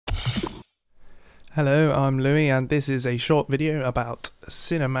Hello, I'm Louis, and this is a short video about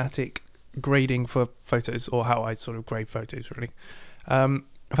cinematic grading for photos, or how I sort of grade photos, really. I've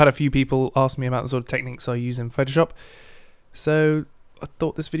had a few people ask me about the sort of techniques I use in Photoshop, so I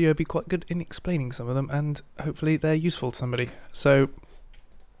thought this video would be quite good in explaining some of them, and hopefully they're useful to somebody. So,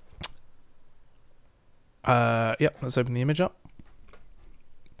 yeah, let's open the image up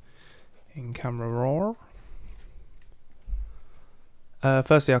in Camera Raw.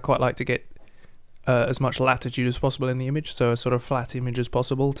 Firstly, I quite like to get as much latitude as possible in the image, so a sort of flat image as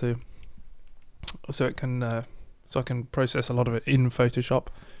possible, so I can process a lot of it in Photoshop,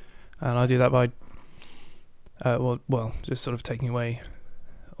 and I do that by well, just sort of taking away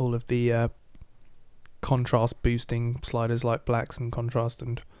all of the contrast boosting sliders like blacks and contrast,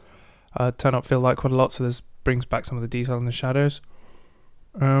 and turn up fill light quite a lot, so this brings back some of the detail in the shadows.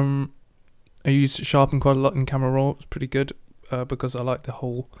 I use sharpen quite a lot in Camera Raw. It's pretty good because I like the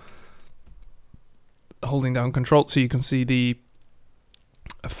whole holding down Control so you can see the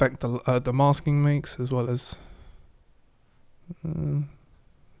effect the masking makes, as well as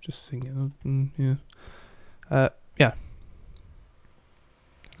just seeing it. Yeah,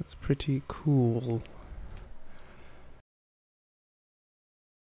 that's pretty cool.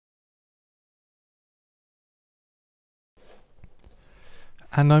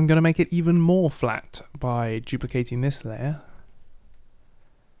 And I'm going to make it even more flat by duplicating this layer.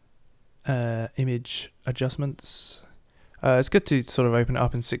 Image adjustments. It's good to sort of open it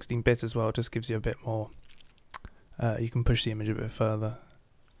up in 16-bit as well. It just gives you a bit more. You can push the image a bit further.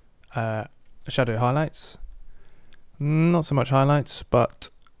 Shadow highlights. Not so much highlights, but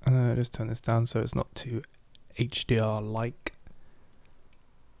just turn this down so it's not too HDR-like.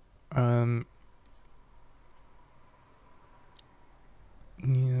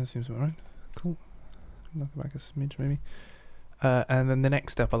 Yeah, that seems about right. Cool. Knock it back a smidge, maybe. And then the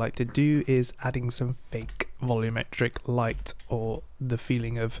next step I like to do is adding some fake volumetric light, or the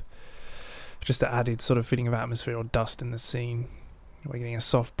feeling of just the added sort of feeling of atmosphere or dust in the scene. We're getting a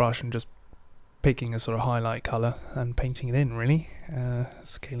soft brush and just picking a sort of highlight color and painting it in, really.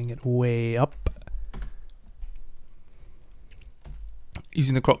 Scaling it way up.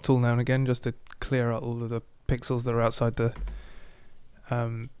 Using the crop tool now and again just to clear out all of the pixels that are outside the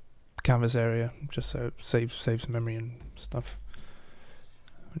canvas area, just so it saves memory and stuff.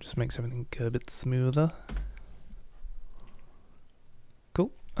 It just makes everything go a bit smoother.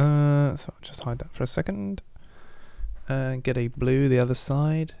 Cool. So I'll just hide that for a second. Get a blue the other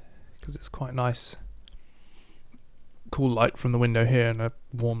side, because it's quite nice. Cool light from the window here and a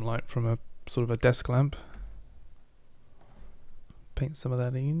warm light from a sort of a desk lamp. Paint some of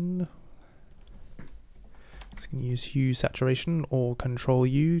that in. So you can use hue saturation or Control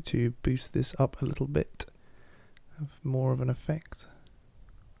U to boost this up a little bit, have more of an effect.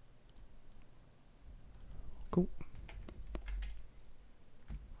 Cool.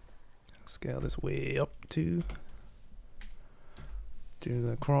 Scale this way up too. Do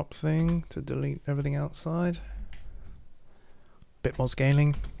the crop thing to delete everything outside. Bit more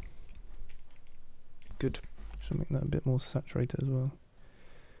scaling. Good. Should make that a bit more saturated as well.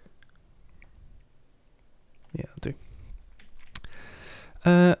 Yeah, I'll do.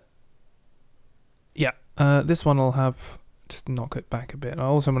 Yeah, this one I'll have, just knock it back a bit. I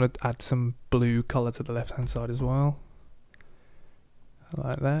also want to add some blue colour to the left hand side as well.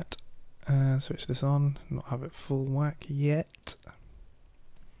 Like that. Switch this on, not have it full whack yet.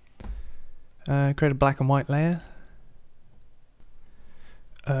 Create a black and white layer.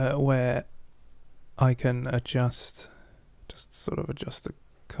 Where I can adjust, just sort of adjust the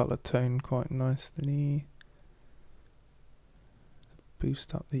colour tone quite nicely.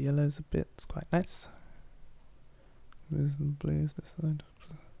 Boost up the yellows a bit, it's quite nice. There's some blues this side.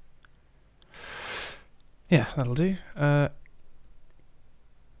 Yeah, that'll do.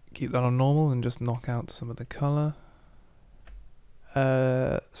 Keep that on normal and just knock out some of the colour.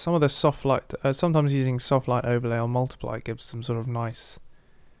 Some of the soft light, sometimes using soft light overlay or multiply gives some sort of nice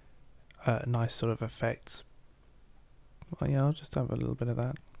sort of effects. Well, yeah, I'll just have a little bit of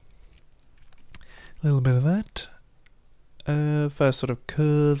that. A little bit of that. First sort of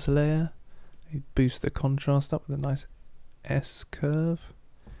curves layer. You boost the contrast up with a nice S curve.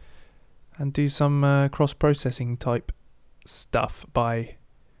 And do some cross-processing type stuff by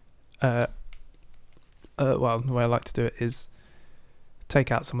well, the way I like to do it is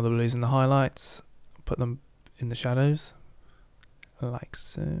take out some of the blues and the highlights, put them in the shadows, like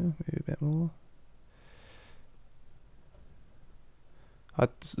so, maybe a bit more. I'd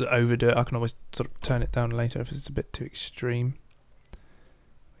overdo it. I can always sort of turn it down later if it's a bit too extreme.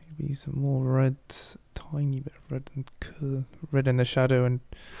 Maybe some more reds, tiny bit of red and red in the shadow, and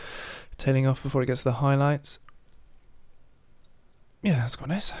tailing off before it gets to the highlights. Yeah, that's quite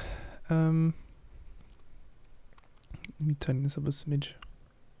nice. Let me turn this up a smidge.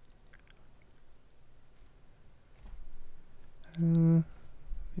 Maybe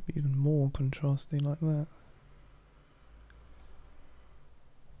even more contrasty like that.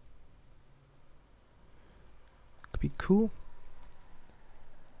 Could be cool.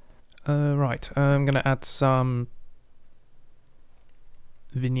 Right, I'm going to add some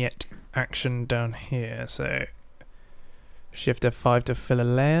vignette action down here. So Shift F5 to fill a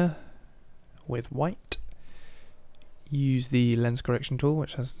layer with white. Use the lens correction tool,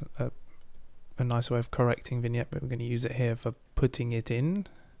 which has a nice way of correcting vignette, but we're going to use it here for putting it in.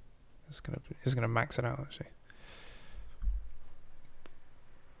 It's going to max it out actually.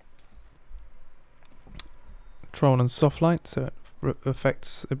 Control on soft light, so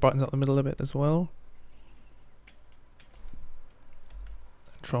it brightens up the middle a bit as well.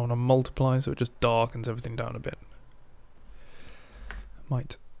 Control on multiply, so it just darkens everything down a bit.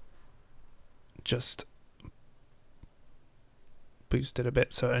 Might just boost it a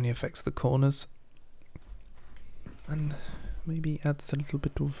bit so it only affects the corners. And maybe adds a little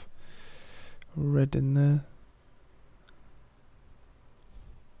bit of red in there.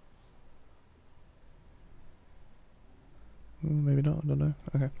 Maybe not, I don't know.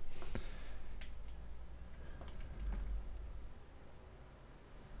 Okay.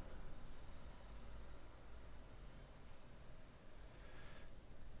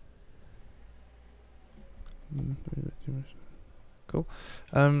 Cool.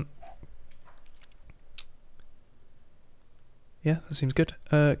 Yeah, that seems good.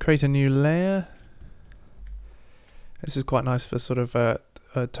 Create a new layer. This is quite nice for sort of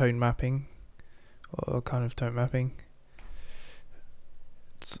tone mapping, or kind of tone mapping.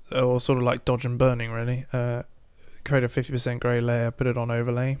 Or sort of like dodge and burning really. Create a 50% grey layer, put it on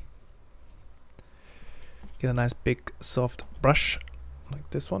overlay. Get a nice big soft brush like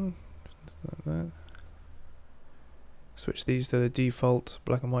this one. Just like that. Switch these to the default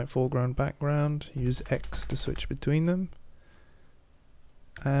black and white foreground background. Use X to switch between them.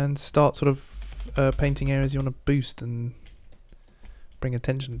 And start sort of painting areas you want to boost and bring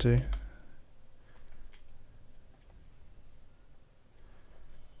attention to.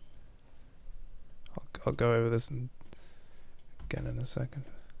 I'll go over this again in a second.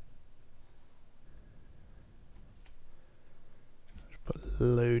 Just put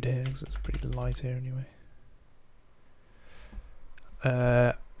load here because it's pretty light here anyway.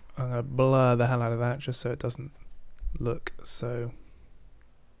 I'm going to blur the hell out of that just so it doesn't look so...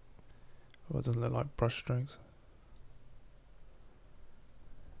 Well, it doesn't look like brush strokes.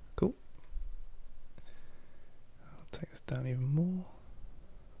 Cool. I'll take this down even more.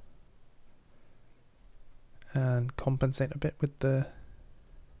 And compensate a bit with that.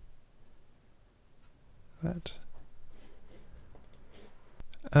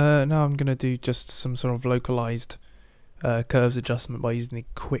 Now I'm going to do just some sort of localized curves adjustment by using the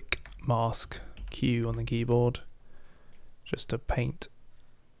quick mask Q on the keyboard, just to paint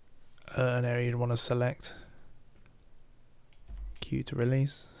an area you'd want to select. Q to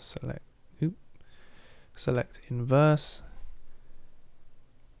release. Select inverse.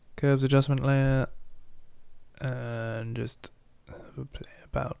 Curves adjustment layer. And just have a play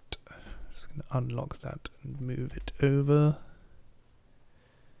about. Just going to unlock that and move it over.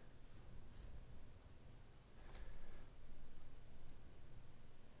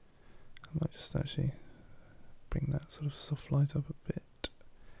 I might just actually bring that sort of soft light up a bit.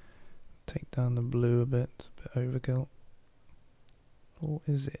 Take down the blue a bit. It's a bit overkill. Or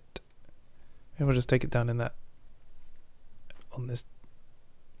is it? Maybe I'll just take it down in that on this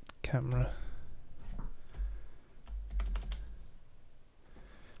camera.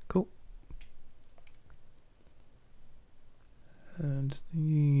 Cool. And just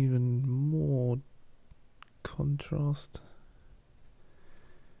even more contrast.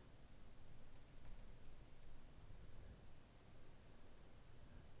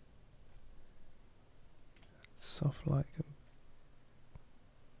 Soft like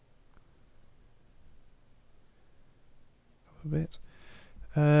a bit.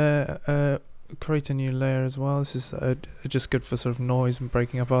 Create a new layer as well. This is just good for sort of noise and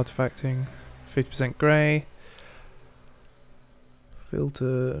breaking up artifacting. 50% grey.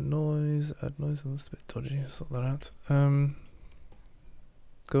 Filter noise. Add noise. That's a bit dodgy. Sort that out.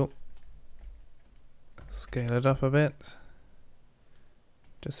 Cool. Scale it up a bit,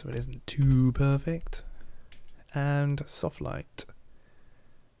 just so it isn't too perfect. And soft light.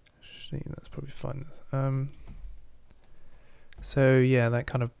 Actually, that's probably fine. So yeah, that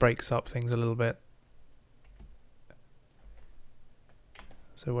kind of breaks up things a little bit.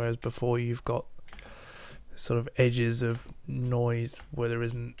 So whereas before you've got sort of edges of noise where there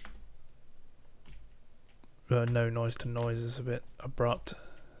isn't no noise to noise, is a bit abrupt,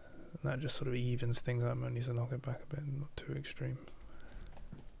 and that just sort of evens things out. I need to knock it back a bit, not too extreme.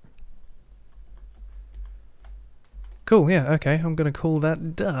 Cool, yeah, okay, I'm going to call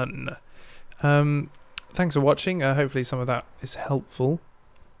that done. Thanks for watching. Hopefully some of that is helpful.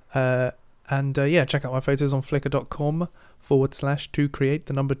 Yeah, check out my photos on flickr.com/2create,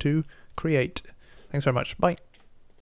 the number 2 create. Thanks very much. Bye.